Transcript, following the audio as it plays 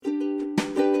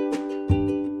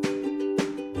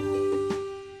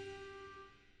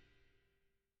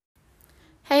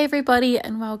Hey everybody,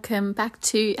 and welcome back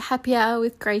to Happy Hour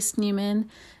with Grace Newman.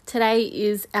 Today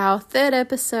is our third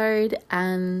episode,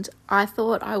 and I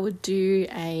thought I would do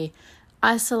a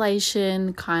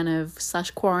isolation kind of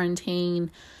 /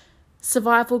 quarantine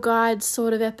survival guide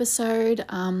sort of episode.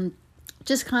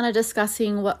 Just kind of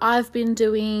discussing what I've been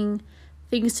doing,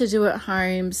 things to do at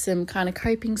home, some kind of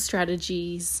coping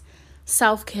strategies,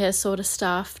 self-care sort of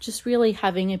stuff. Just really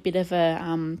having a bit of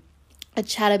a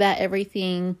chat about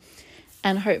everything.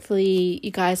 And hopefully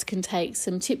you guys can take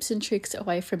some tips and tricks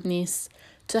away from this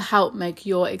to help make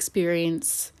your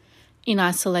experience in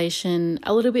isolation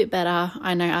a little bit better.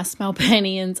 I know us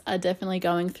Melburnians are definitely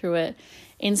going through it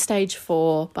in stage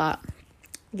 4, but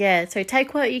yeah, so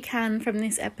take what you can from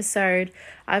this episode.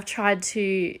 I've tried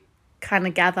to kind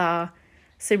of gather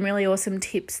some really awesome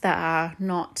tips that are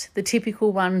not the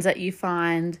typical ones that you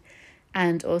find,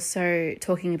 and also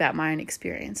talking about my own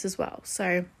experience as well.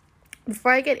 So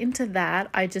before I get into that,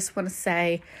 I just want to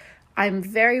say I'm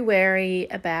very wary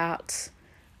about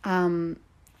only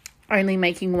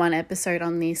making one episode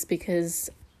on this, because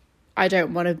I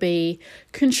don't want to be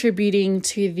contributing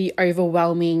to the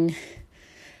overwhelming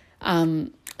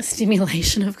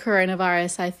stimulation of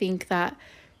coronavirus. I think that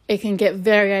it can get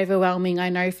very overwhelming. I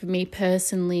know for me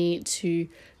personally, to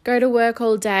go to work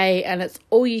all day and it's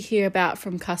all you hear about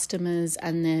from customers,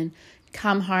 and then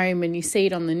come home and you see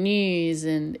it on the news,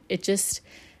 and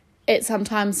it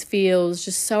sometimes feels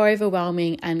just so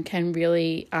overwhelming and can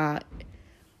really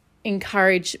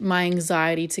encourage my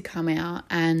anxiety to come out.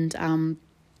 And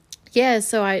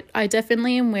so I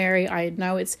definitely am wary. I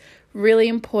know it's really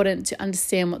important to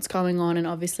understand what's going on, and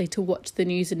obviously to watch the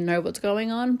news and know what's going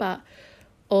on, but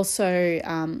also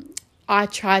I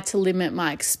try to limit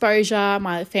my exposure.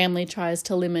 My family tries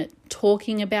to limit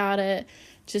talking about it,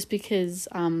 just because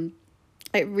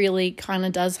it really kind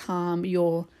of does harm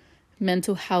your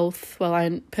mental health. Well,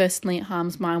 it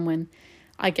harms mine when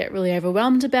I get really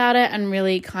overwhelmed about it and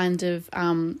really kind of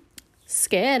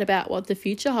scared about what the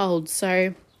future holds.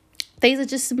 So these are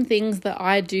just some things that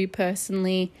I do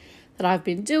personally that I've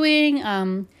been doing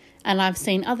and I've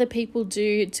seen other people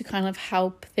do to kind of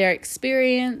help their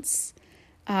experience.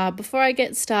 Before I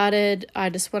get started, I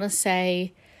just want to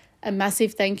say a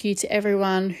massive thank you to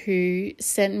everyone who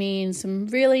sent me in some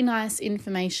really nice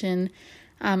information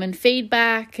and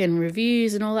feedback and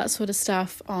reviews and all that sort of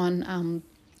stuff on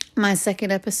my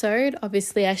second episode.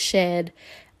 Obviously, I shared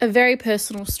a very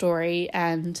personal story,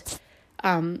 and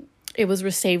it was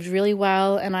received really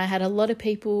well, and I had a lot of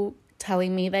people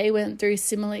telling me they went through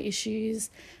similar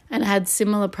issues and had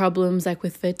similar problems, like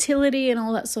with fertility and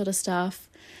all that sort of stuff.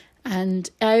 And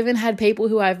I even had people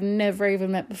who I've never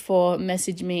even met before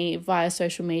message me via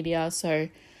social media. So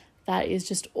that is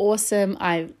just awesome.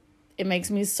 It makes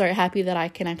me so happy that I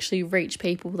can actually reach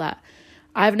people that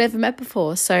I've never met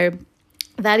before. So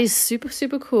that is super,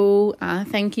 super cool.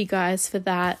 Thank you guys for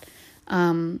that.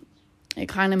 It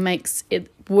kind of makes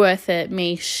it worth it,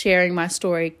 me sharing my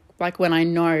story, like when I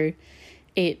know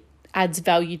it adds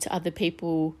value to other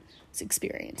people's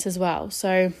experience as well.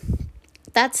 So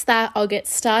that's that. I'll get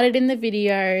started in the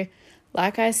video.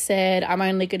 Like I said, I'm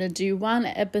only going to do one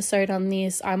episode on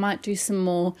this. I might do some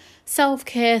more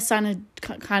self-care, kind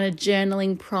of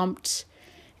journaling prompt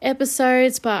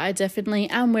episodes, but I definitely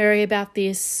am wary about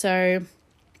this. So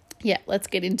yeah, let's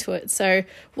get into it. So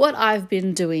what I've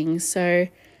been doing. So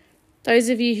those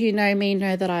of you who know me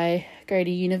know that I go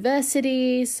to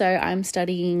university. So I'm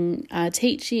studying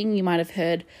teaching. You might have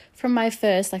heard from my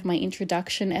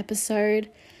introduction episode.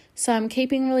 So I'm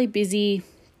keeping really busy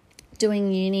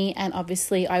doing uni, and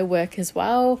obviously I work as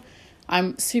well.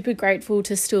 I'm super grateful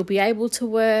to still be able to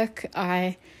work.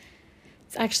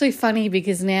 It's actually funny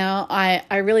because now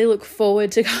I really look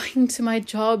forward to going to my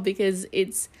job, because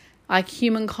it's like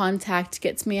human contact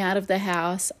gets me out of the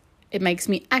house. It makes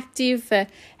me active for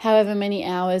however many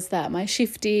hours that my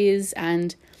shift is.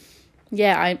 And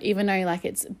yeah, even though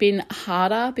it's been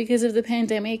harder because of the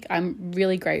pandemic, I'm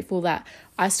really grateful that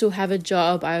I still have a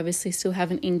job. I obviously still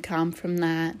have an income from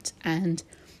that, and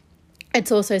it's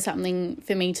also something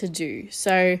for me to do.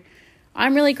 So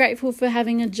I'm really grateful for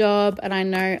having a job, and I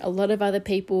know a lot of other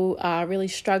people are really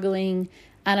struggling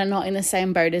and are not in the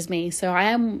same boat as me. So I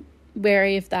am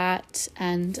wary of that,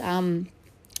 and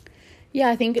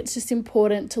I think it's just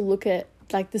important to look at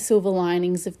the silver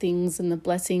linings of things and the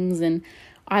blessings, and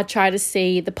I try to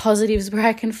see the positives where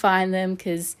I can find them,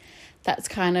 because that's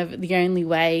kind of the only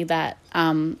way that,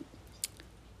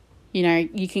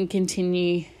 you can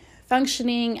continue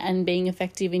functioning and being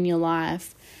effective in your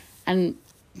life and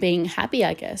being happy,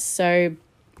 I guess. So,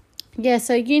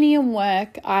 so uni and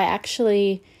work, I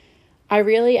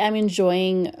really am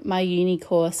enjoying my uni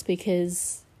course,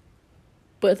 because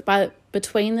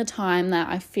between the time that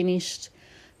I finished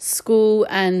school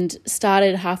and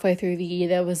started halfway through the year,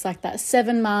 there was like that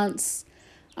 7 months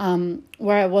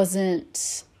where I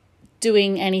wasn't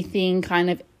doing anything kind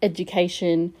of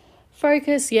education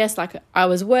focused. Yes, like I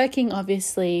was working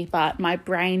obviously, but my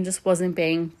brain just wasn't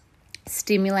being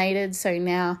stimulated. So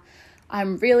now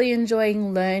I'm really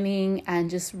enjoying learning and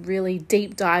just really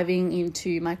deep diving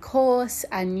into my course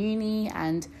and uni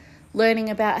and learning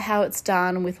about how it's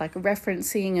done with like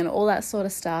referencing and all that sort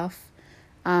of stuff,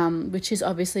 which is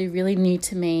obviously really new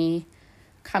to me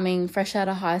coming fresh out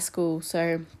of high school.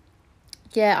 So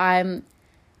yeah,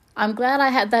 I'm glad I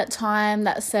had that time,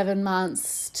 that 7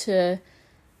 months to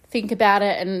think about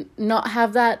it and not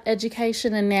have that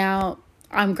education. And now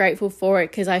I'm grateful for it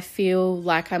because I feel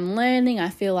like I'm learning. I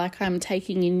feel like I'm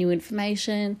taking in new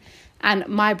information, and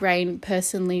my brain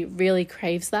personally really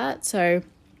craves that. So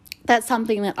that's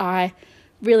something that I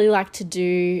really like to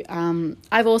do.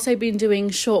 I've also been doing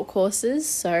short courses.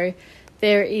 So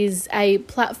there is a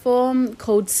platform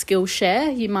called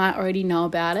Skillshare. You might already know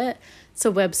about it. It's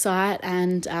a website,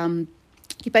 and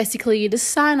you just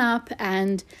sign up,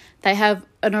 and they have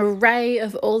an array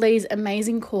of all these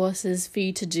amazing courses for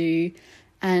you to do.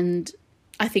 And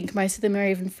I think most of them are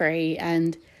even free.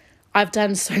 And I've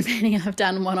done so many. I've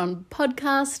done one on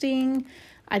podcasting.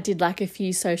 I did like a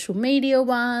few social media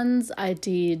ones. I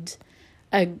did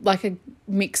a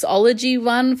mixology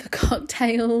one for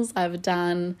cocktails. I've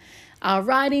done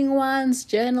writing ones,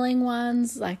 journaling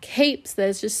ones, like heaps.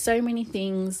 There's just so many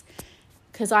things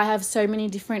because I have so many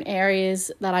different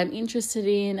areas that I'm interested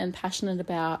in and passionate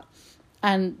about.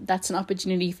 And that's an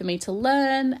opportunity for me to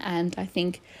learn. And I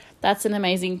think that's an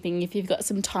amazing thing if you've got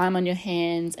some time on your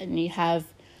hands and you have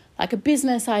like a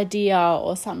business idea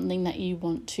or something that you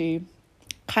want to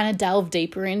kind of delve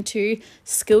deeper into.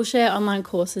 Skillshare online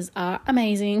courses are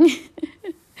amazing.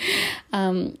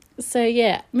 So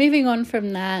yeah, moving on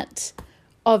from that,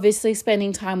 obviously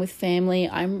spending time with family.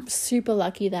 I'm super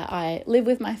lucky that I live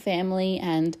with my family,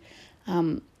 and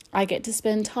I get to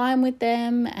spend time with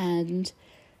them, and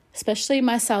especially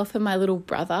myself and my little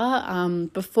brother.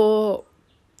 Before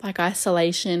like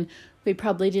isolation, we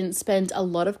probably didn't spend a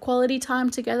lot of quality time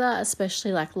together,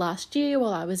 especially like last year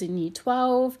while I was in year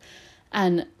 12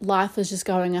 and life was just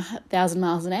going 1,000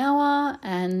 miles an hour.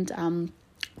 And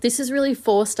this has really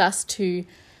forced us to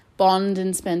bond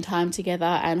and spend time together,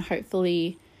 and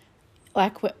hopefully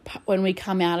like when we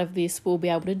come out of this, we'll be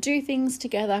able to do things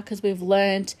together because we've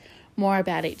learned more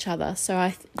about each other. So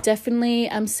I definitely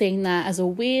am seeing that as a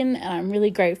win, and I'm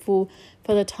really grateful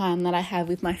for the time that I have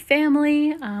with my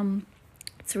family.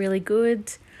 It's really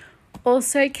good.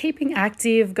 Also keeping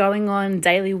active, going on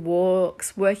daily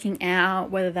walks, working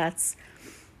out, whether that's,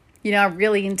 a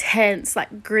really intense,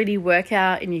 like gritty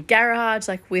workout in your garage,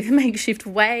 like with makeshift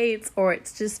weights, or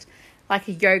it's just like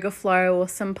a yoga flow or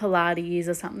some Pilates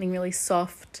or something really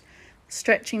soft,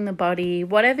 stretching the body,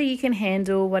 whatever you can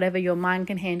handle, whatever your mind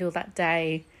can handle that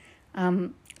day.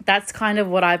 That's kind of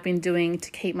what I've been doing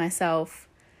to keep myself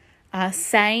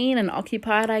sane and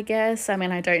occupied, I guess. I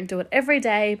mean, I don't do it every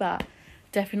day, but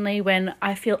definitely when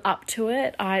I feel up to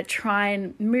it, I try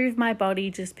and move my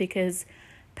body just because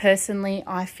personally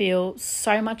I feel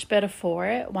so much better for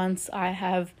it once I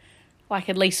have like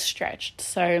at least stretched.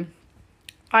 So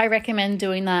I recommend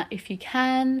doing that if you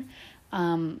can.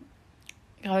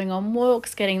 Going on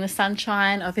walks, getting the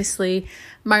sunshine. Obviously,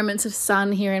 moments of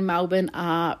sun here in Melbourne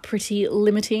are pretty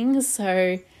limiting,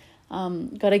 so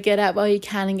got to get out while you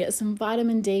can and get some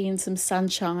vitamin D and some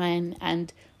sunshine,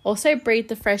 and also breathe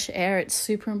the fresh air. It's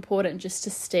super important just to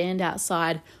stand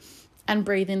outside and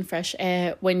breathe in fresh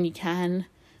air when you can,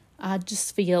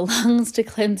 just for your lungs, to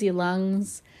cleanse your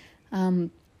lungs.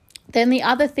 Then the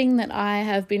other thing that I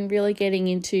have been really getting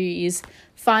into is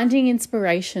finding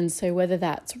inspiration. So whether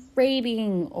that's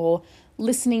reading or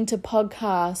listening to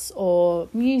podcasts or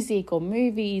music or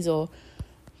movies or,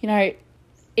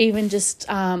 even just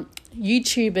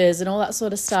YouTubers and all that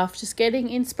sort of stuff, just getting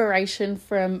inspiration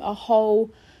from a whole,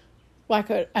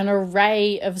 an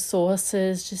array of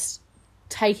sources, just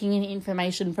taking in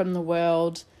information from the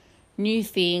world, new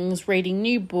things, reading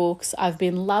new books. I've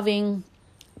been loving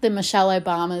the Michelle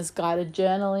Obama's guided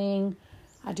journaling.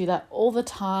 I do that all the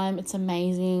time. It's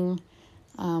amazing.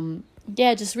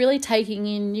 Just really taking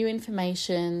in new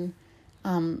information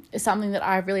is something that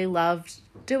I really loved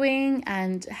doing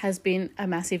and has been a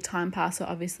massive time passer,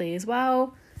 obviously, as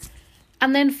well.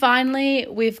 And then finally,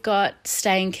 we've got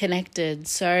staying connected.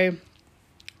 So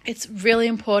it's really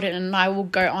important, and I will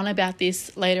go on about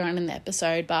this later on in the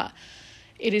episode, but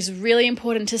it is really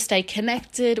important to stay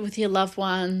connected with your loved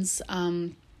ones,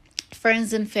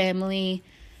 friends and family.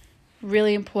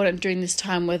 really important during this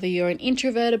time, whether you're an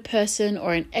introverted person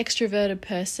or an extroverted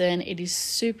person. It is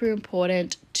super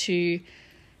important to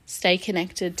stay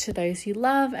connected to those you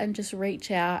love and just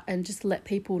reach out and just let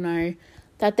people know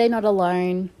that they're not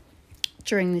alone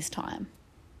during this time.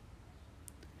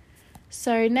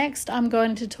 So next, I'm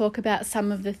going to talk about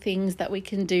some of the things that we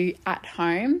can do at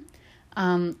home.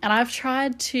 And I've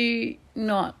tried to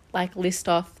not list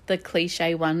off the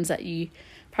cliche ones that you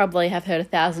probably have heard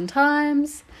 1,000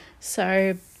 times.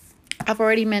 So I've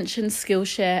already mentioned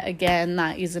Skillshare again.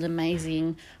 That is an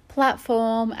amazing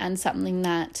platform and something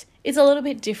that is a little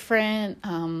bit different.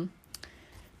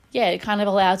 It kind of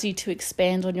allows you to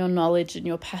expand on your knowledge and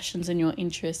your passions and your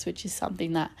interests, which is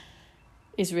something that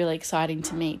is really exciting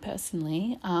to me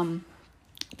personally.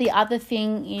 The other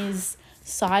thing is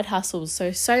side hustles.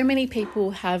 So many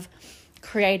people have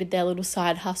created their little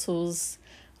side hustles.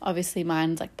 Obviously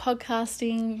mine's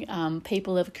podcasting.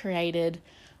 People have created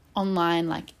online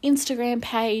Instagram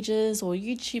pages or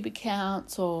YouTube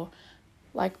accounts or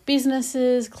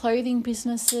businesses, clothing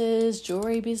businesses,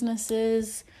 jewelry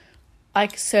businesses,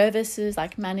 services,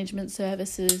 management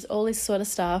services, all this sort of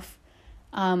stuff.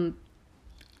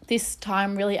 This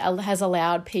time really has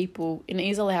allowed people and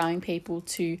is allowing people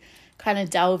to kind of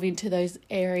delve into those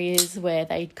areas where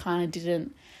they kind of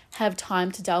didn't have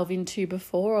time to delve into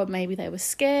before, or maybe they were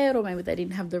scared, or maybe they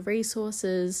didn't have the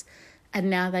resources, and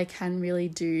now they can really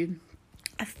do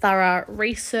a thorough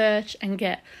research and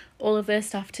get all of their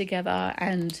stuff together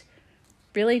and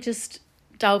really just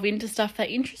delve into stuff that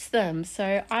interests them.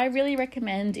 So I really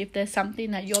recommend, if there's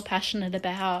something that you're passionate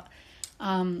about,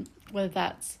 whether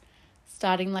that's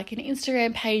starting an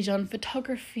Instagram page on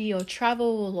photography or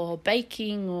travel or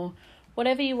baking or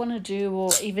whatever you want to do, or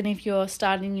even if you're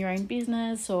starting your own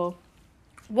business or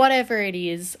whatever it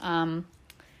is, now's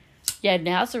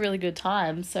a really good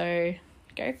time. So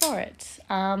go for it.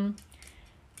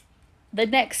 The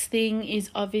next thing is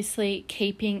obviously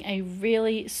keeping a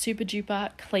really super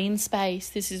duper clean space.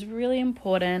 This is really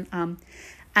important.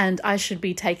 And I should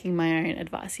be taking my own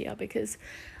advice here because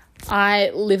I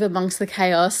live amongst the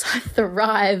chaos. I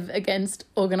thrive against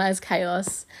organized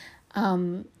chaos.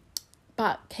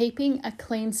 But keeping a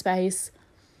clean space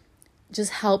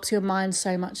just helps your mind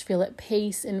so much feel at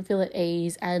peace and feel at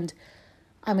ease. And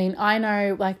I mean, I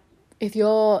know if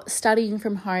you're studying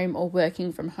from home or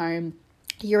working from home,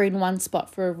 you're in one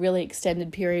spot for a really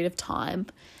extended period of time.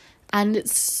 And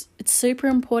it's super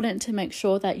important to make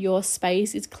sure that your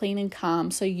space is clean and calm.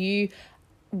 So you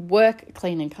work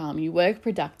clean and calm, you work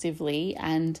productively,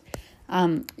 and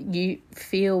you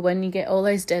feel when you get all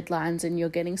those deadlines and you're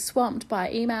getting swamped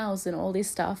by emails and all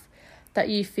this stuff, that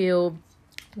you feel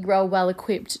you're well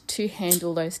equipped to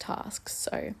handle those tasks.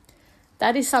 So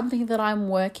that is something that I'm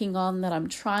working on, that I'm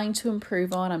trying to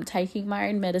improve on. I'm taking my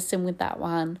own medicine with that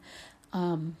one.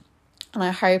 And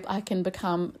I hope I can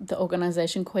become the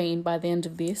organization queen by the end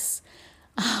of this,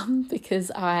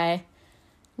 because I'm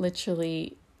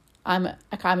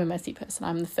a messy person.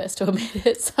 I'm the first to admit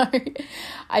it. So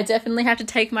I definitely have to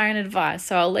take my own advice.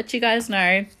 So I'll let you guys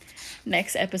know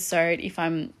next episode if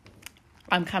I'm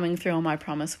coming through on my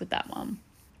promise with that one.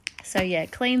 So yeah,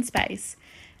 clean space.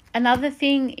 Another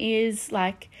thing is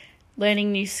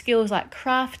learning new skills like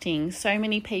crafting. So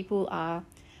many people are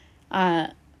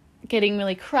getting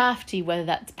really crafty, whether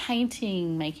that's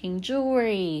painting, making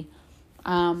jewelry,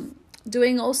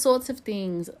 doing all sorts of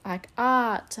things like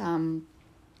art,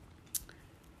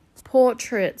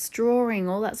 portraits, drawing,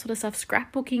 all that sort of stuff,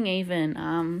 scrapbooking even.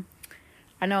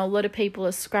 I know a lot of people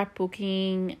are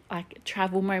scrapbooking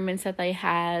travel moments that they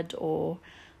had, or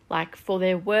for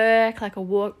their work, a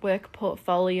work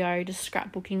portfolio, just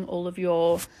scrapbooking all of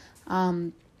your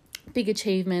big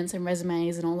achievements and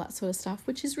resumes and all that sort of stuff,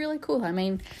 which is really cool. I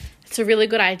mean, it's a really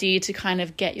good idea to kind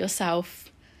of get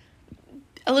yourself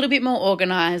a little bit more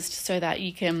organized so that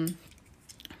you can,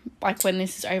 when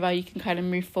this is over, you can kind of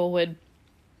move forward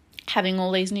having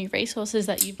all these new resources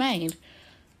that you've made.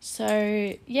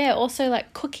 So yeah, also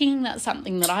cooking, that's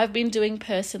something that I've been doing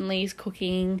personally, is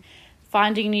cooking,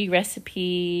 finding new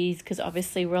recipes, because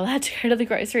obviously we're allowed to go to the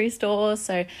grocery store.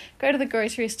 So go to the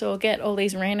grocery store, get all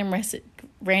these random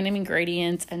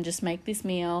ingredients and just make this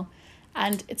meal.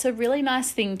 And it's a really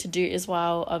nice thing to do as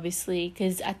well, obviously,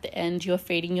 because at the end you're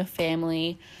feeding your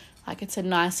family. It's a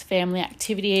nice family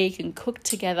activity. You can cook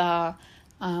together,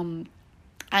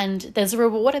 and there's a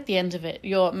reward at the end of it.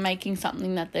 You're making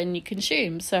something that then you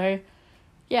consume. So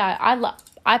yeah,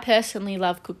 I personally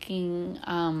love cooking,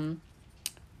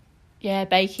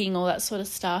 baking, all that sort of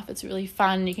stuff. It's really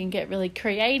fun. You can get really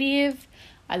creative.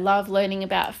 I love learning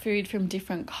about food from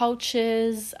different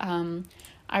cultures.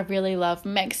 I really love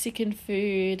Mexican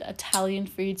food. Italian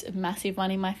food's a massive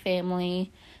one in my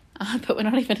family. But we're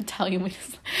not even Italian.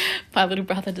 My little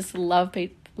brother just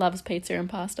loves pizza and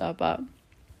pasta. But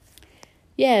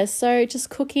yeah, so just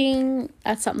cooking,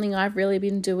 that's something I've really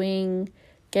been doing.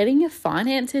 Getting your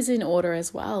finances in order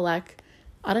as well. Like,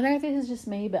 I don't know if this is just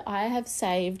me, but I have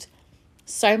saved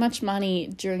so much money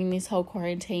during this whole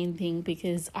quarantine thing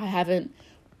because I haven't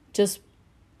just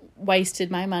wasted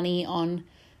my money on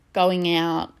going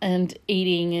out and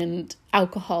eating and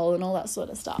alcohol and all that sort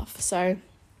of stuff. So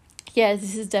yeah,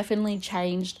 this has definitely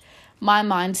changed my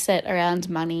mindset around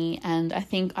money, and I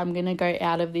think I'm going to go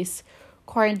out of this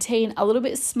quarantine a little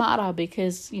bit smarter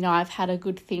because, you know, I've had a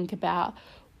good think about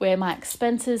where my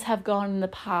expenses have gone in the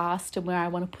past and where I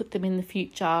want to put them in the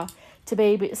future to be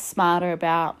a bit smarter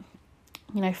about,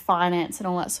 you know, finance and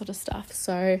all that sort of stuff.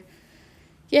 So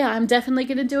yeah, I'm definitely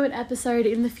going to do an episode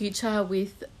in the future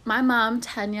with my mum,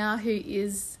 Tanya, who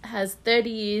has 30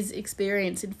 years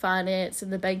experience in finance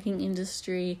and the banking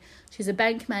industry. She's a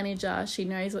bank manager. She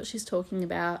knows what she's talking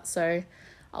about. So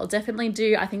I'll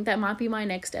definitely I think that might be my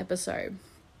next episode.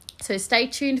 So stay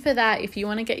tuned for that. If you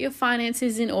want to get your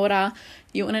finances in order,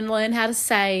 you want to learn how to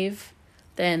save,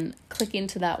 then click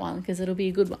into that one because it'll be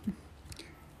a good one.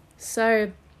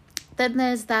 So then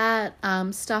there's that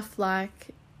stuff like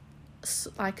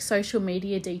social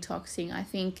media detoxing. I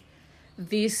think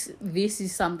this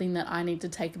is something that I need to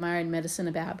take my own medicine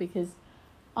about because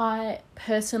I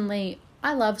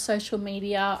love social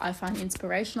media. I find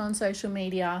inspiration on social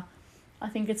media. I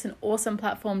think it's an awesome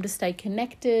platform to stay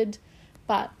connected,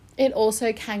 but it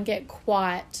also can get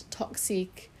quite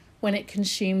toxic when it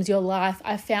consumes your life.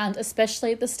 I found,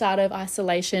 especially at the start of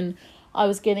isolation, I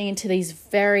was getting into these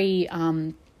very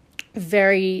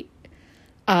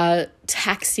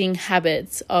taxing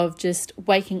habits of just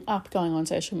waking up, going on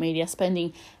social media,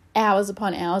 spending hours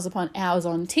upon hours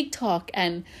on TikTok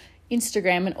and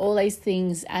Instagram and all these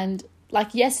things. And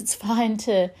like, yes, it's fine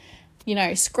to, you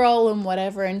know, scroll and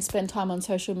whatever and spend time on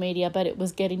social media, but it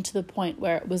was getting to the point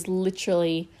where it was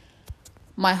literally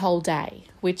my whole day,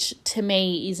 which to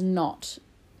me is not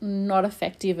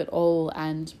effective at all.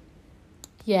 And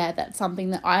yeah, that's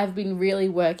something that I've been really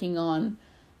working on.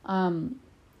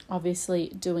 Obviously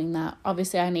doing that.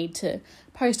 Obviously I need to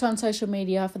post on social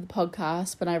media for the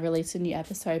podcast when I release a new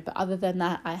episode. But other than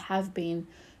that, I have been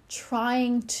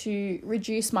trying to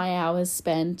reduce my hours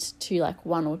spent to like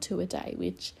 1 or 2 a day,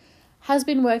 which has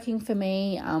been working for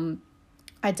me.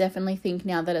 I definitely think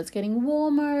now that it's getting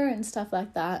warmer and stuff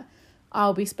like that,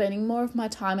 I'll be spending more of my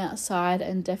time outside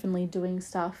and definitely doing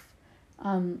stuff,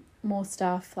 more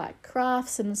stuff like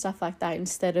crafts and stuff like that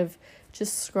instead of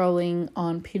just scrolling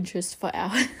on Pinterest for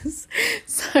hours.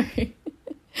 So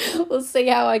we'll see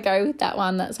how I go with that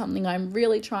one. That's something I'm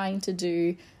really trying to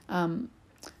do,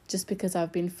 just because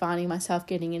I've been finding myself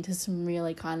getting into some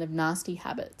really kind of nasty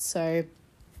habits. So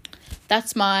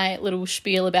that's my little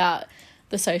spiel about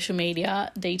the social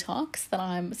media detox that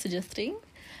I'm suggesting.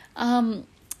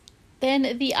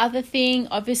 Then the other thing,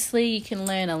 obviously you can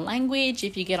learn a language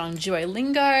if you get on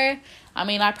Duolingo. I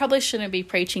mean, I probably shouldn't be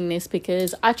preaching this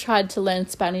because I tried to learn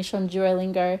Spanish on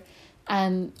Duolingo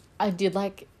and I did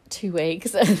like 2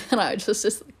 weeks and then I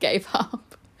just gave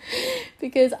up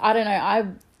because I don't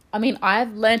know. I mean,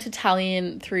 I've learned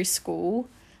Italian through school,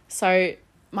 so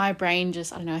my brain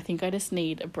just, I don't know, I think I just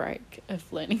need a break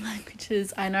of learning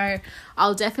languages. I know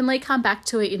I'll definitely come back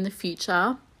to it in the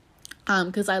future.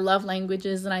 Because I love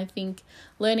languages and I think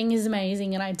learning is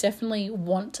amazing and I definitely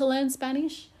want to learn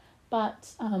Spanish.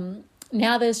 But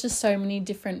now there's just so many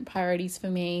different priorities for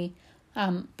me.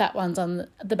 That one's on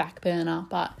the back burner.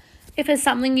 But if there's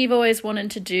something you've always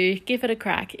wanted to do, give it a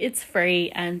crack. It's free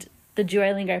and the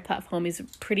Duolingo platform is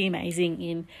pretty amazing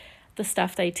in the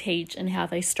stuff they teach and how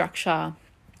they structure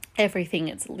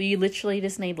everything. You literally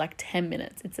just need like 10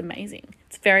 minutes. It's amazing.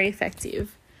 It's very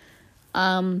effective.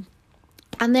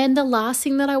 And then the last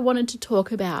thing that I wanted to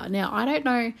talk about, now I don't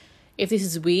know if this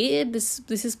is weird, this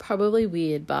is probably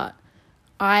weird, but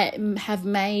I have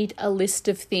made a list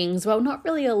of things, well, not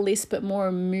really a list, but more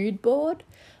a mood board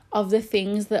of the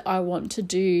things that I want to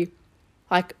do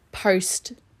like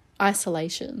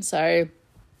post-isolation. So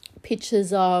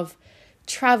pictures of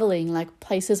traveling, like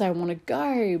places I want to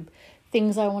go,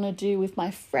 things I want to do with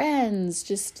my friends,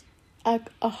 just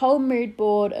a whole mood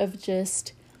board of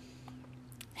just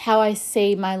how I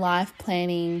see my life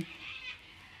planning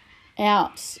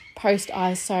out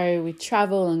post-ISO with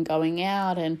travel and going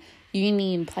out and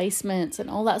uni and placements and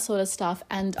all that sort of stuff.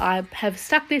 And I have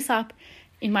stuck this up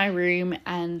in my room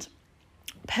and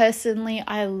personally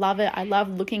I love it. I love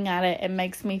looking at it. It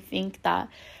makes me think that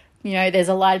there's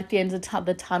a light at the end of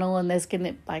the tunnel, and there's going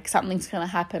to, like, something's going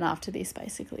to happen after this,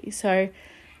 basically. So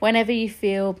whenever you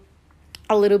feel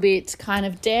a little bit kind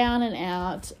of down and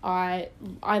out, I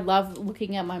love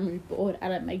looking at my mood board,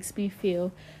 and it makes me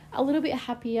feel a little bit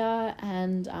happier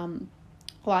and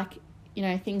like,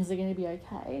 things are going to be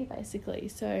okay, basically.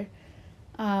 So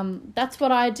that's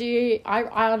what I do.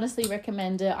 I honestly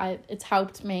recommend it. It's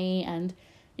helped me. And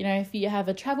if you have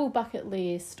a travel bucket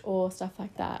list or stuff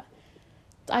like that,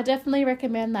 I definitely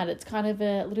recommend that. It's kind of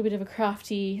a little bit of a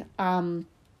crafty time,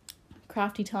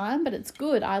 but it's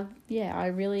good. I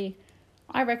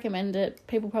recommend it.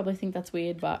 People probably think that's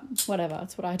weird, but whatever,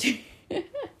 that's what I do.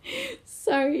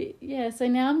 So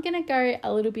now I'm going to go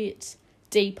a little bit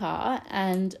deeper,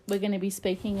 and we're going to be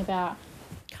speaking about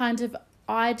kind of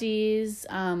ideas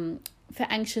for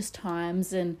anxious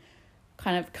times, and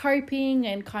kind of coping,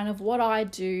 and kind of what I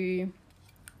do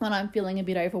when I'm feeling a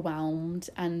bit overwhelmed,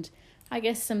 and I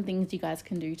guess some things you guys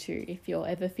can do too if you're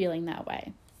ever feeling that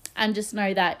way. And just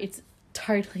know that it's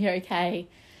totally okay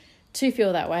to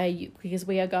feel that way, because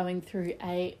we are going through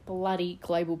a bloody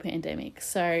global pandemic.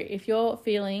 So if you're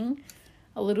feeling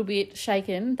a little bit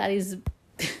shaken, that's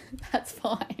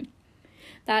fine.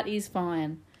 That is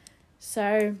fine.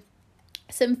 So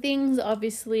some things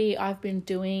obviously I've been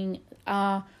doing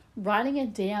are writing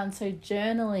it down. So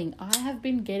journaling. I have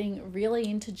been getting really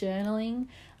into journaling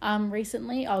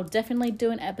recently. I'll definitely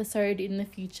do an episode in the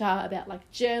future about like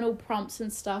journal prompts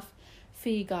and stuff for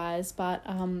you guys. But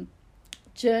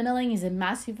journaling is a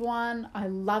massive one. I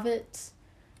love it.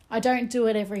 I don't do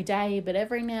it every day, but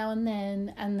every now and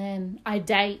then I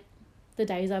date the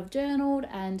days I've journaled,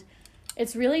 and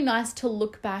it's really nice to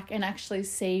look back and actually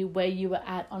see where you were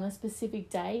at on a specific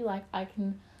day. Like I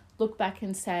can look back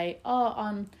and say,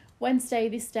 on Wednesday,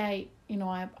 this date,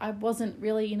 I wasn't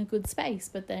really in a good space,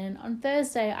 but then on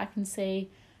Thursday I can see,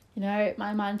 my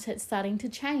mindset's starting to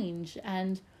change.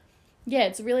 And yeah,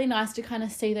 it's really nice to kind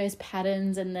of see those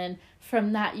patterns, and then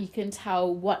from that you can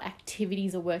tell what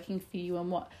activities are working for you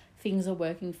and what things are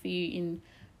working for you in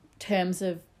terms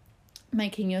of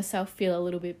making yourself feel a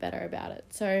little bit better about it.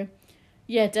 So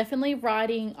yeah, definitely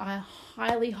writing. I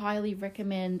highly, highly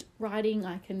recommend writing.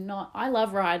 I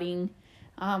love writing.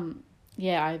 I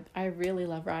really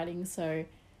love writing. So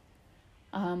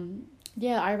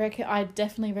I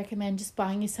definitely recommend just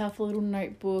buying yourself a little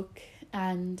notebook,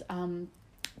 and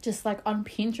just like on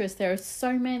Pinterest, there are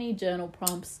so many journal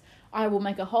prompts. I will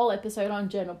make a whole episode on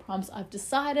journal prompts. I've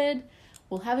decided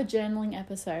we'll have a journaling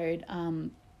episode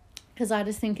because I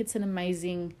just think it's an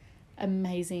amazing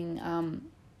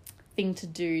thing to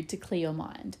do to clear your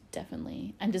mind,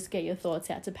 definitely, and just get your thoughts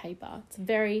out to paper. It's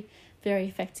very, very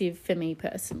effective for me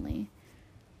personally.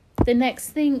 The next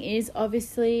thing is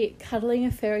obviously cuddling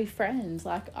a furry friend.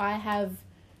 Like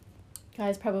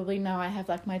guys probably know I have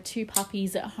like my 2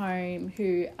 puppies at home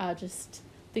who are just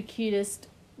the cutest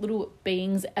little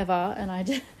beings ever,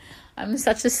 and I'm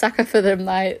such a sucker for them.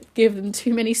 I give them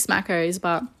too many smackos,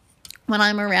 but when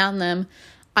I'm around them,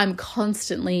 I'm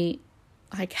constantly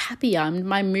like happier.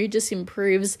 My mood just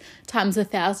improves times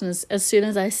 1,000 as soon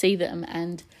as I see them.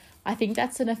 And I think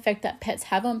that's an effect that pets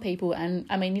have on people. And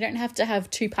I mean, you don't have to have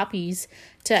 2 puppies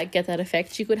to get that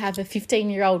effect. You could have a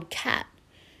 15-year-old cat.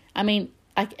 I mean,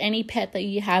 like any pet that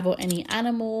you have, or any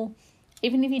animal,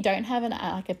 even if you don't have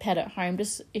a pet at home,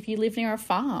 just if you live near a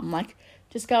farm, like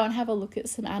just go and have a look at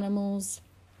some animals.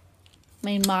 I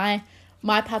mean, my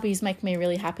puppies make me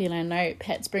really happy, and I know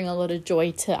pets bring a lot of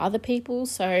joy to other people.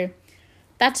 So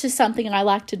that's just something I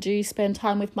like to do, spend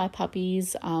time with my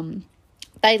puppies.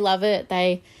 They love it.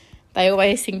 They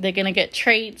always think they're going to get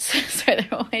treats, so they're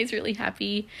always really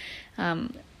happy.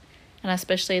 And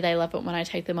especially they love it when I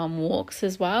take them on walks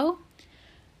as well.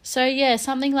 So yeah,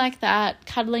 something like that,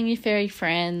 cuddling your furry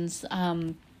friends,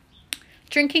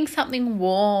 drinking something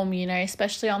warm,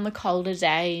 especially on the colder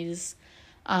days,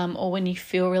 or when you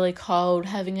feel really cold,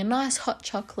 having a nice hot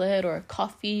chocolate or a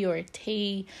coffee or a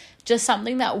tea, just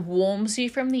something that warms you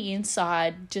from the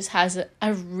inside, just has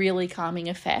a really calming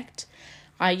effect.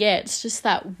 It's just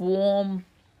that warm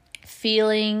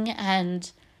feeling,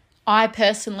 and I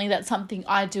personally, that's something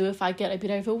I do if I get a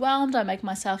bit overwhelmed. I make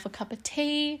myself a cup of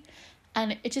tea,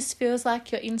 and it just feels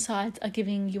like your insides are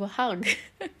giving you a hug.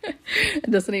 It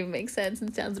doesn't even make sense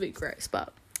and sounds a bit gross,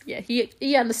 but yeah,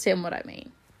 you understand what I mean.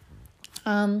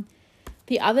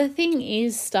 The other thing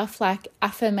is stuff like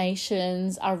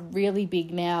affirmations are really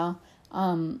big now,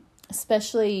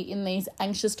 especially in these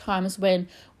anxious times when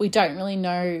we don't really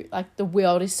know, like the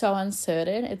world is so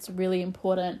uncertain. It's really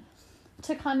important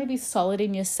to kind of be solid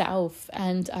in yourself,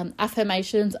 and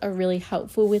affirmations are really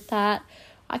helpful with that.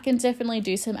 I can definitely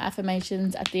do some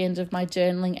affirmations at the end of my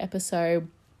journaling episode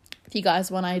if you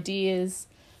guys want ideas,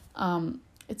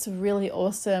 it's a really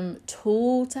awesome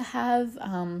tool to have,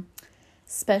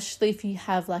 especially if you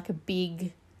have like a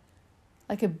big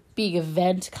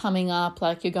event coming up,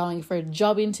 like you're going for a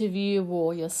job interview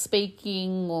or you're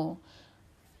speaking, or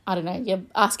I don't know, you're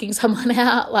asking someone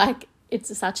out. Like,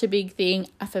 it's such a big thing,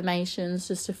 affirmations,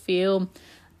 just to feel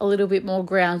a little bit more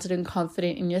grounded and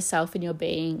confident in yourself and your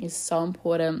being is so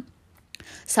important.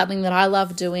 Something that I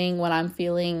love doing when I'm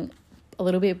feeling a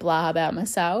little bit blah about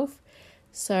myself.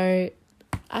 So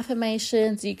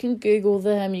affirmations, you can Google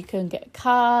them, you can get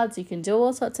cards, you can do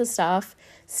all sorts of stuff.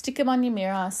 Stick them on your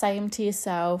mirror, say them to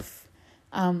yourself.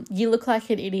 You look like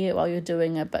an idiot while you're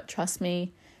doing it, but trust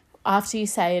me, after you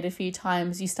say it a few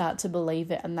times, you start to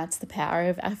believe it, and that's the power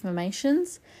of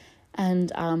affirmations.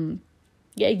 And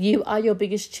you are your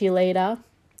biggest cheerleader,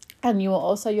 and you are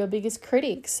also your biggest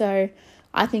critic. So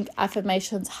I think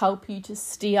affirmations help you to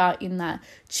steer in that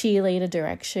cheerleader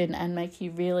direction and make you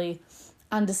really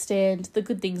understand the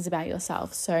good things about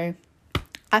yourself. So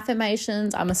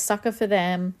affirmations, I'm a sucker for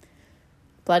them.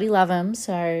 Bloody love them.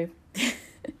 So I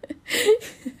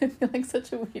feel like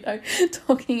such a weirdo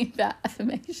talking about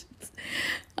affirmations.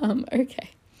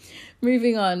 Okay,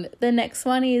 moving on. The next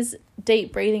one is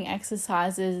deep breathing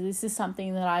exercises. This is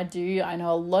something that I do. I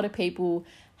know a lot of people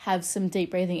have some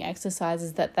deep breathing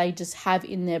exercises that they just have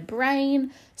in their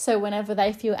brain. So whenever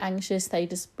they feel anxious, they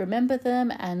just remember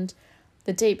them, and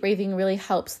the deep breathing really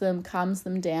helps them, calms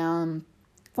them down.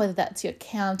 Whether that's your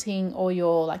counting or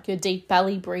your deep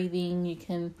belly breathing, you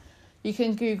can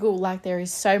Google, like, there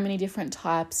is so many different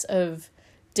types of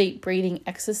deep breathing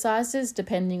exercises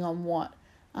depending on what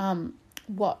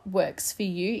works for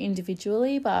you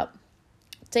individually. But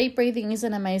deep breathing is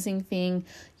an amazing thing.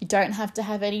 You don't have to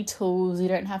have any tools. You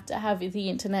don't have to have the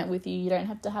internet with you. You don't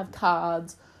have to have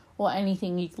cards or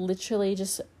anything. You literally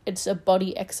it's a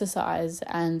body exercise,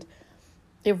 and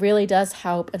it really does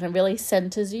help, and it really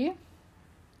centers you.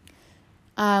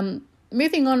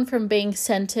 Moving on from being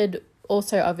centered,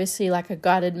 also obviously like a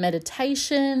guided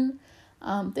meditation.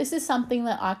 This is something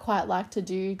that I quite like to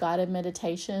do, guided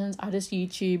meditations. I just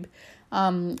YouTube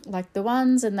like the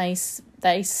ones, and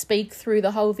they speak through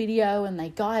the whole video, and they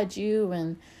guide you,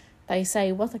 and they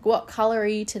say what color are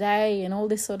you today, and all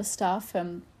this sort of stuff.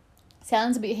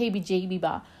 Sounds a bit heebie-jeebie,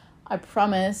 but I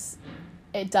promise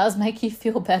it does make you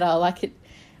feel better. Like, it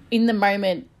in the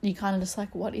moment, you kind of just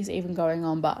like, what is even going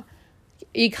on? But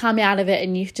you come out of it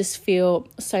and you just feel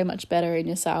so much better in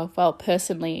yourself. Well,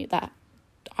 personally, that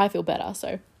I feel better.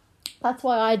 So that's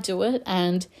why I do it.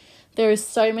 And there is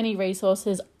so many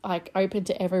resources like open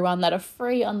to everyone that are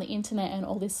free on the internet and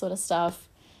all this sort of stuff,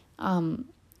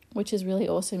 which is really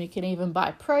awesome. You can even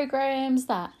buy programs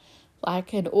that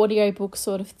like an audiobook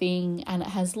sort of thing, and it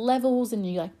has levels, and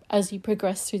you as you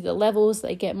progress through the levels,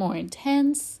 they get more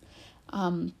intense,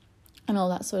 and all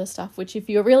that sort of stuff, which if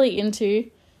you're really into,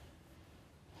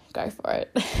 go for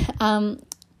it.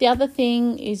 The other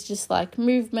thing is just like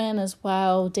movement as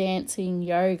well, dancing,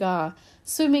 yoga,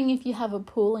 swimming if you have a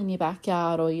pool in your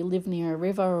backyard or you live near a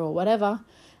river or whatever.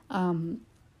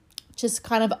 Just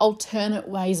kind of alternate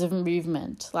ways of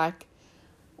movement. Like,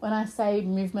 when I say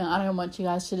movement, I don't want you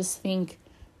guys to just think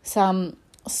some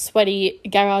sweaty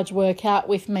garage workout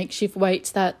with makeshift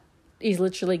weights that is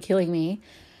literally killing me.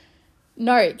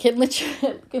 No, it can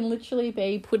literally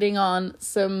be putting on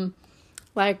some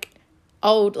like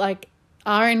old like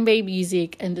R&B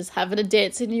music and just having a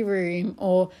dance in your room,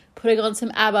 or putting on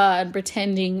some ABBA and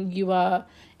pretending you are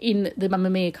in the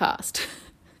Mamma Mia cast.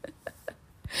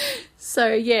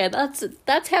 So yeah,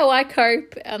 that's how I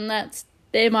cope, and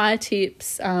they're my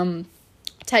tips.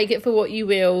 Take it for what you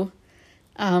will.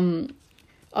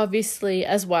 Obviously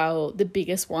as well, the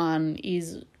biggest one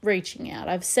is reaching out.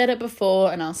 I've said it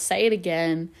before and I'll say it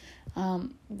again.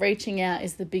 Reaching out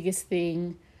is the biggest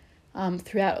thing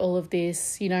throughout all of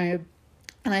this,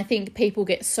 and I think people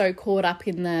get so caught up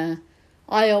in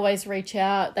I always reach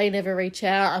out, they never reach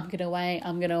out, I'm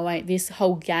going to wait, this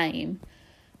whole game.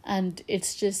 And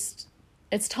it's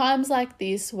times like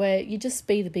this where you just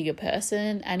be the bigger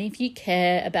person, and if you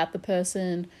care about the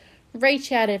person,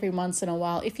 reach out every once in a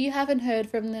while. If you haven't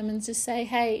heard from them, and just say,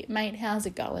 hey, mate, how's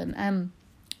it going?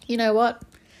 You know what?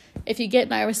 If you get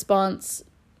no response,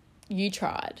 you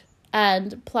tried.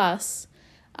 And plus,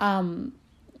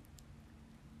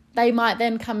 they might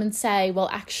then come and say, well,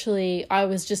 actually, I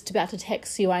was just about to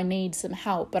text you, I need some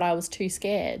help, but I was too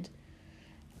scared.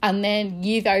 And then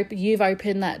you've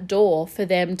opened that door for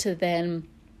them to then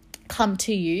come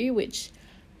to you, which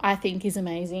I think is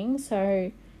amazing.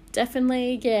 So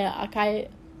definitely, yeah, okay,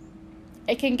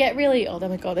 it can get really, oh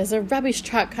my God, there's a rubbish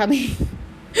truck coming.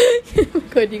 Oh my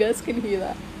God, you guys can hear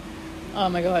that. Oh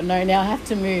my God, no, now I have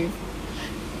to move.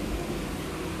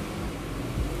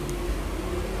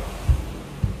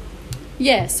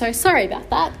 Yeah, so sorry about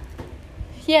that.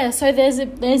 Yeah, so there's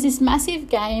this massive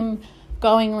game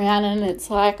going around, and it's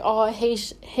like, oh,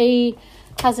 he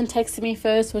hasn't texted me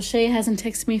first, or she hasn't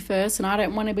texted me first, and I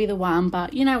don't want to be the one.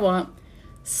 But you know what?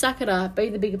 Suck it up, be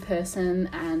the bigger person,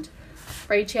 and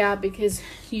reach out, because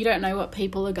you don't know what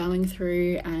people are going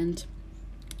through. And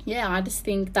yeah, I just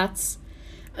think that's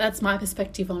my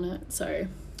perspective on it. So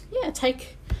yeah,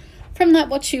 take from that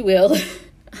what you will.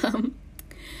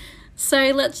 So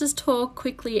let's just talk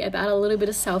quickly about a little bit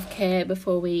of self-care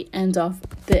before we end off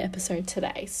the episode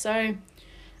today. So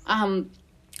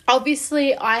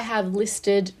obviously I have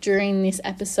listed during this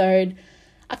episode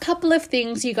a couple of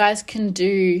things you guys can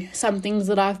do, some things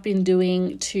that I've been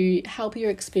doing to help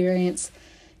your experience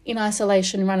in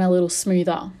isolation run a little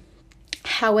smoother.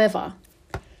 However,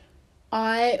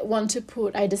 I want to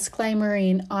put a disclaimer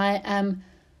in. I am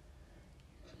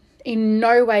in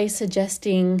no way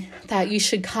suggesting that you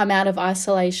should come out of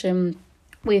isolation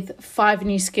with 5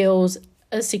 new skills,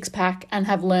 a 6-pack, and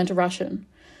have learned Russian.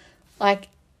 Like,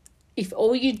 if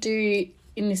all you do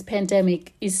in this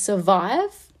pandemic is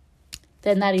survive,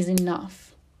 then that is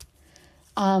enough.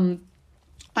 I'm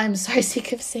so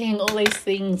sick of seeing all these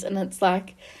things, and it's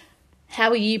like,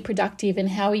 how are you productive, and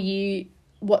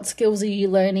what skills are you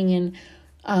learning,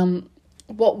 and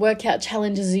what workout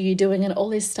challenges are you doing, and all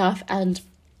this stuff. And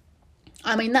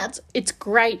I mean, it's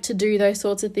great to do those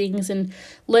sorts of things and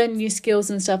learn new skills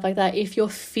and stuff like that if you're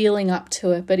feeling up to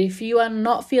it. But if you are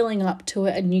not feeling up to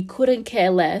it and you couldn't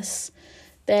care less,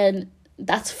 then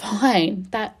that's fine.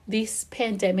 That this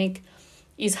pandemic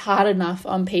is hard enough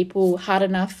on people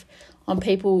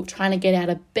trying to get out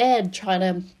of bed, trying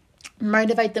to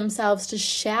motivate themselves to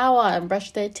shower and brush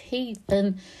their teeth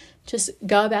and just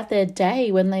go about their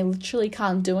day when they literally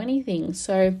can't do anything.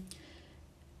 So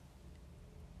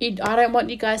I don't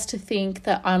want you guys to think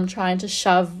that I'm trying to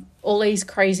shove all these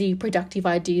crazy productive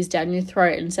ideas down your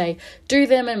throat and say, do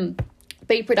them and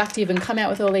be productive and come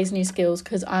out with all these new skills,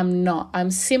 because I'm not.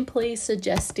 I'm simply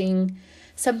suggesting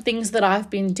some things that I've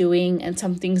been doing and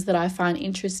some things that I find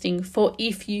interesting for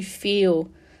if you feel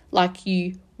like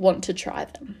you want to try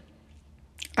them.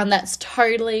 And that's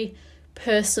totally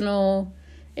personal.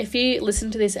 If you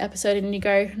listen to this episode and you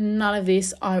go, none of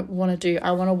this I want to do.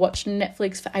 I want to watch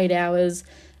Netflix for 8 hours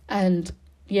and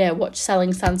watch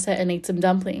Selling Sunset and eat some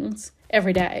dumplings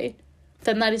every day,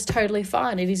 then that is totally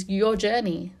fine. It is your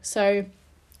journey. So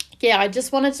yeah, I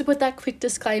just wanted to put that quick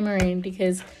disclaimer in,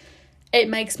 because it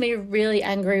makes me really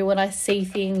angry when I see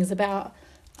things about,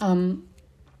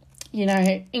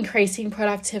 increasing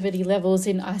productivity levels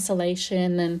in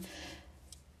isolation and,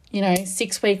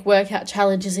 6-week workout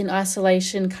challenges in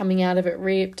isolation, coming out of it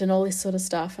ripped and all this sort of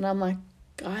stuff. And I'm like,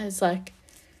 guys, like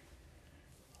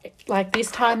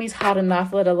this time is hard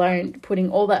enough, let alone putting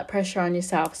all that pressure on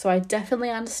yourself. So I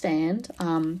definitely understand.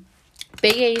 Be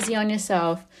easy on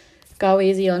yourself. Go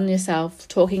easy on yourself.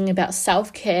 Talking about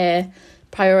self-care,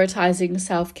 prioritizing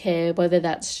self-care, whether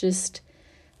that's just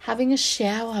having a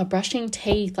shower, brushing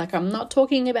teeth. Like, I'm not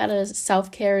talking about a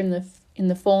self-care in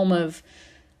the form of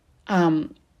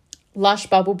Lush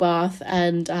bubble bath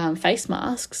and face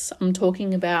masks. I'm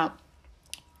talking about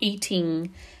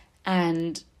eating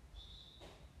and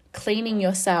cleaning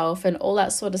yourself and all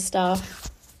that sort of stuff.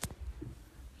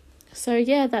 So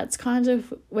yeah, that's kind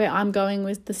of where I'm going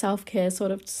with the self-care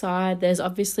sort of side. There's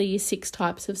obviously your 6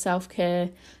 types of self-care: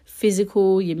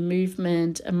 physical, your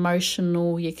movement,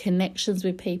 emotional, your connections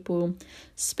with people,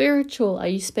 spiritual. Are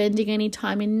you spending any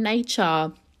time in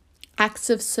nature? Acts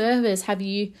of service. Have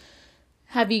you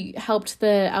helped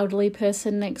the elderly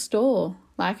person next door?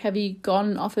 Like, have you gone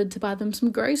and offered to buy them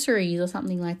some groceries or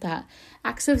something like that?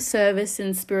 Acts of service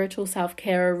and spiritual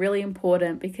self-care are really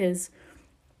important, because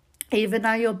even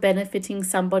though you're benefiting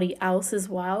somebody else as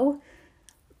well,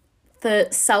 the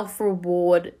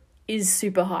self-reward is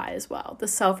super high as well. The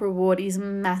self-reward is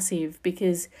massive,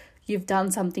 because you've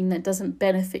done something that doesn't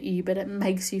benefit you, but it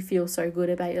makes you feel so good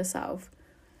about yourself.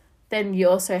 Then you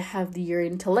also have your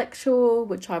intellectual,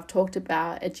 which I've talked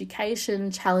about,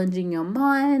 education, challenging your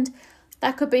mind.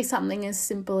 That could be something as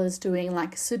simple as doing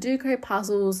like Sudoku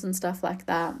puzzles and stuff like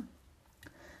that.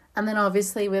 And then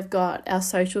obviously we've got our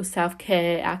social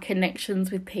self-care, our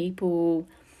connections with people,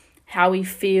 how we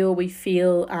feel we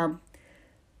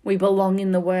belong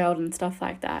in the world and stuff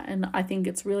like that. And I think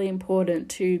it's really important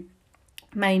to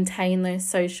maintain those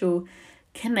social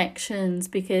connections,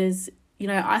 because,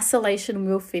 isolation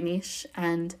will finish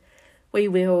and we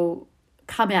will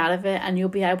come out of it and you'll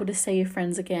be able to see your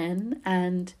friends again.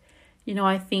 And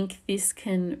I think this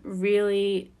can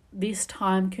really this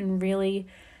time can really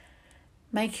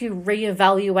make you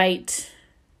reevaluate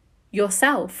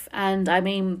yourself. And I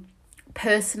mean,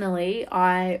 personally,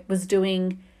 I was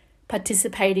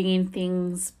participating in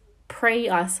things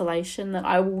pre-isolation that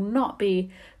I will not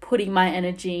be putting my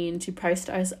energy into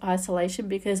post-isolation,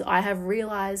 because I have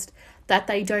realized that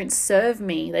they don't serve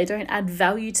me. They don't add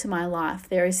value to my life.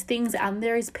 There is things and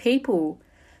there is people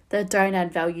that don't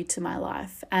add value to my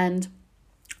life. And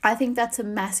I think that's a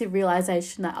massive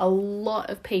realization that a lot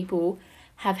of people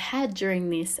have had during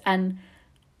this. And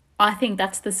I think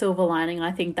that's the silver lining.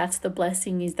 I think that's the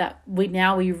blessing, is that we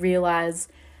realize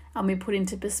and we put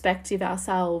into perspective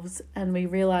ourselves, and we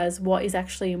realize what is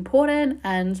actually important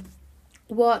and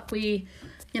what we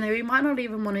might not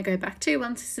even want to go back to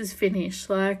once this is finished.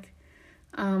 So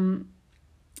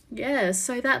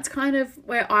that's kind of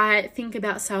where I think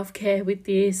about self-care with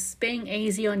this, being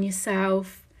easy on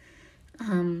yourself.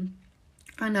 I know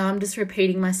I'm just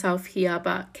repeating myself here,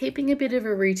 but keeping a bit of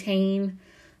a routine.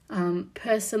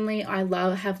 Personally, I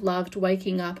have loved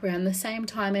waking up around the same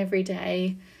time every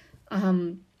day,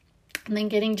 and then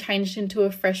getting changed into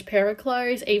a fresh pair of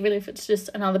clothes, even if it's just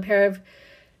another pair of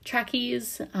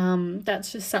trackies.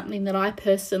 That's just something that I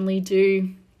personally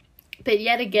do. But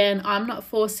yet again, I'm not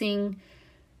forcing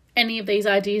any of these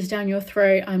ideas down your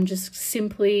throat. I'm just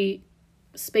simply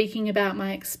speaking about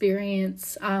my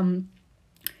experience. And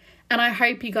I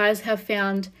hope you guys have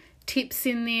found tips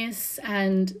in this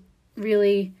and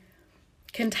really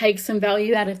can take some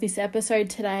value out of this episode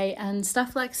today. And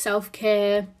stuff like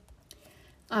self-care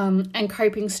and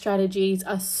coping strategies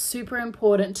are super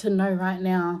important to know right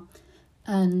now.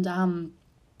 And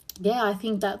I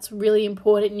think that's really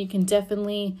important. You can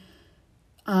definitely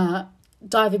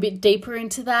dive a bit deeper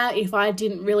into that. If I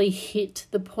didn't really hit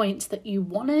the points that you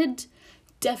wanted,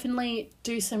 definitely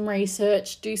do some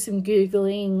research, do some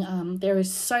Googling. There are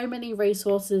so many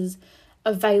resources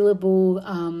available,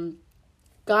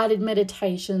 guided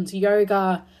meditations,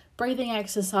 yoga, breathing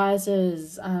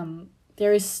exercises.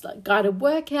 There is guided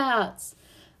workouts.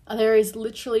 There is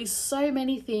literally so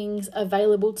many things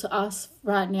available to us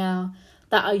right now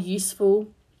that are useful.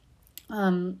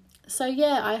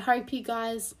 I hope you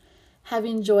guys have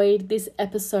enjoyed this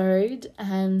episode,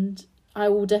 and I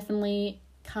will definitely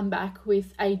come back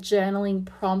with a journaling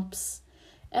prompts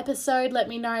episode. Let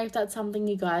me know if that's something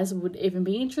you guys would even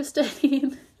be interested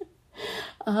in.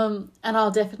 And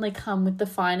I'll definitely come with the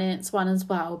finance one as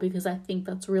well, because I think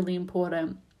that's really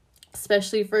important,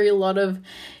 especially for a lot of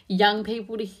young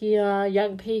people to hear,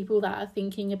 young people that are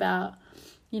thinking about,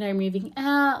 moving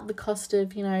out, the cost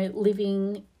of,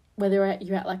 living, whether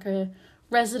you're at like a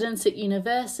residence at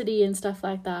university and stuff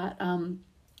like that.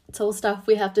 It's all stuff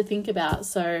we have to think about.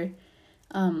 So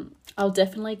I'll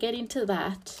definitely get into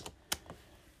that.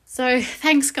 So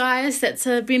thanks, guys. That's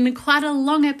been quite a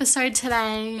long episode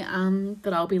today,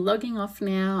 but I'll be logging off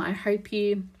now. I hope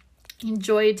you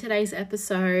enjoyed today's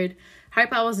episode.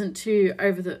 Hope I wasn't too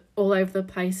all over the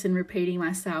place and repeating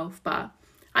myself, but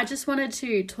I just wanted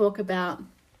to talk about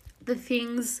the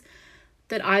things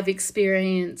that I've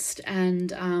experienced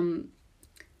and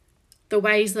the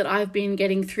ways that I've been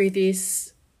getting through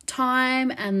this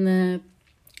time and the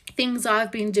things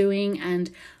I've been doing.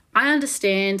 And I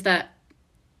understand that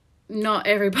not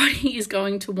everybody is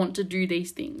going to want to do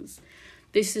these things.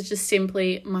 This is just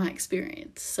simply my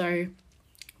experience. So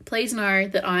please know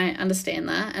that I understand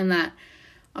that and that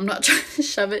I'm not trying to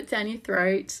shove it down your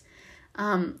throat.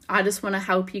 I just want to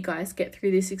help you guys get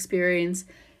through this experience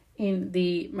in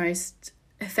the most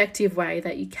effective way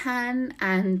that you can,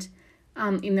 and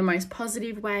in the most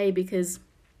positive way, because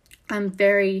I'm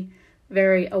very,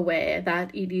 very aware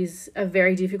that it is a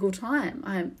very difficult time.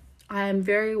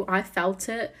 I felt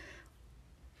it.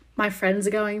 My friends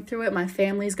are going through it. My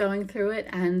family's going through it.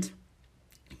 And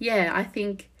I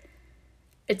think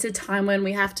it's a time when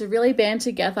we have to really band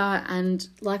together and,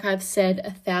 like I've said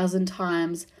 1,000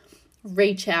 times,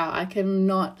 reach out. I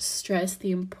cannot stress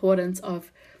the importance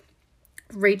of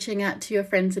reaching out to your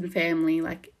friends and family.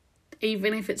 Like,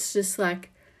 even if it's just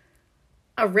like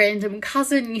a random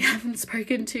cousin you haven't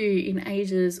spoken to in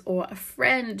ages, or a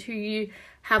friend who you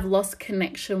have lost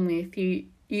connection with.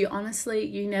 You honestly,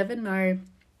 you never know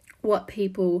what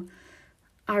people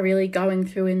are really going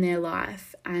through in their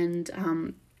life. And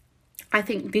I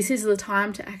think this is the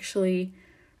time to actually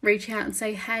reach out and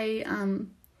say, hey,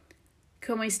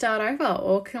 can we start over?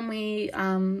 Or can we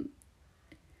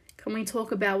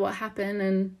talk about what happened?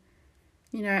 And,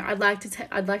 I'd like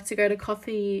to go to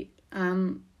coffee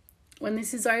when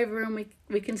this is over, and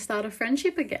we can start a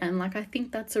friendship again. Like, I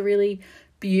think that's a really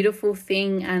beautiful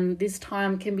thing. And this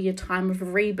time can be a time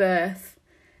of rebirth.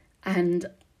 And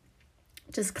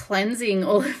just cleansing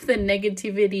all of the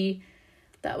negativity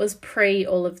that was pre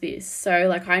all of this. So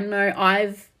like I know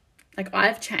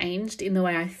I've changed in the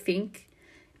way I think,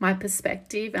 my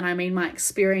perspective, and I mean my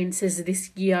experiences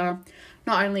this year,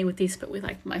 not only with this but with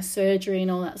like my surgery and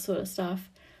all that sort of stuff.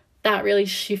 That really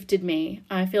shifted me.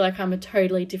 I feel like I'm a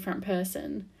totally different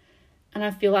person. And I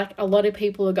feel like a lot of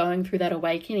people are going through that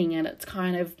awakening, and it's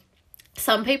kind of,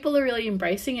 some people are really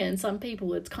embracing it and some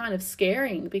people it's kind of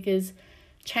scaring, because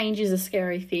change is a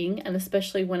scary thing, and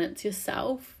especially when it's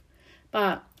yourself.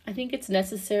 But I think it's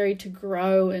necessary to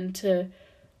grow and to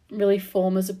really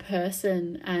form as a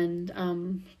person. And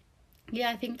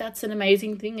I think that's an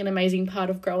amazing thing, an amazing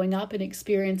part of growing up and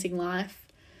experiencing life.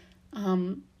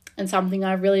 And something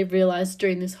I really realized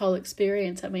during this whole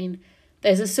experience. I mean,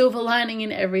 there's a silver lining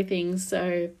in everything.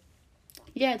 So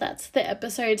yeah, that's the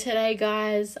episode today,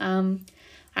 guys.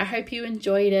 I hope you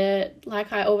enjoyed it.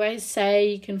 Like I always say,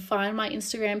 you can find my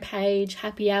Instagram page,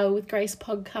 Happy Hour with Grace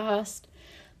Podcast.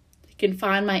 You can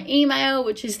find my email,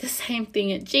 which is the same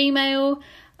thing at Gmail.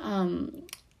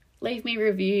 Leave me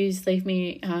reviews, leave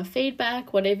me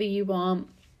feedback, whatever you want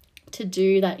to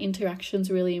do. That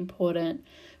interaction's really important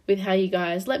with how you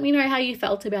guys, let me know how you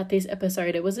felt about this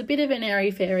episode. It was a bit of an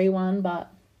airy-fairy one, but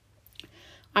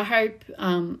I hope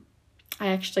I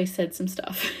actually said some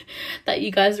stuff that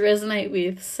you guys resonate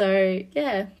with. So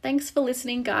yeah, thanks for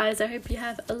listening, guys. I hope you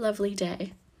have a lovely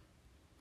day.